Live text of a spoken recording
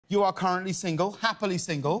you are currently single, happily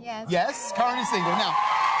single. Yes. Yes, currently single. Now,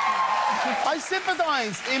 I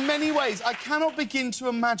sympathise in many ways. I cannot begin to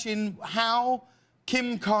imagine how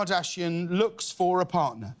Kim Kardashian looks for a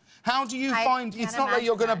partner. How do you find... It's not like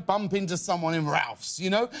you're going to bump into someone in Ralph's, you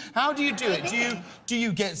know? How do you do it? Do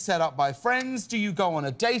you get set up by friends? Do you go on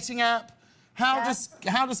a dating app? How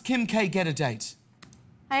does Kim K get a date?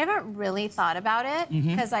 I haven't really thought about it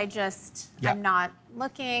because I'm not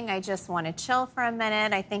looking. I just want to chill for a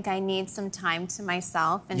minute. I think I need some time to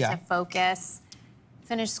myself and to focus,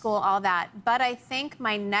 finish school, all that. But I think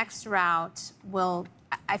my next route will...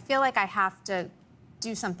 I feel like I have to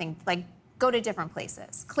do something, like go to different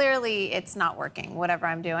places. Clearly, it's not working, whatever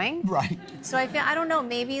I'm doing. Right. So I don't know,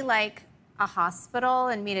 maybe like a hospital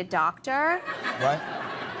and meet a doctor. Right.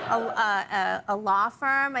 A law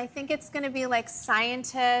firm. I think it's going to be like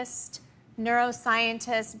scientist,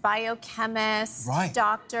 neuroscientist, biochemist,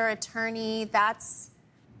 doctor, attorney. That's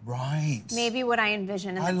maybe what I envision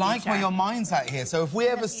in the future. I like where your mind's at here. So if we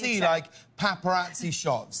ever see, like, paparazzi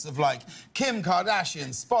shots of, like, Kim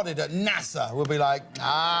Kardashian spotted at NASA, we'll be like,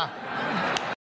 ah...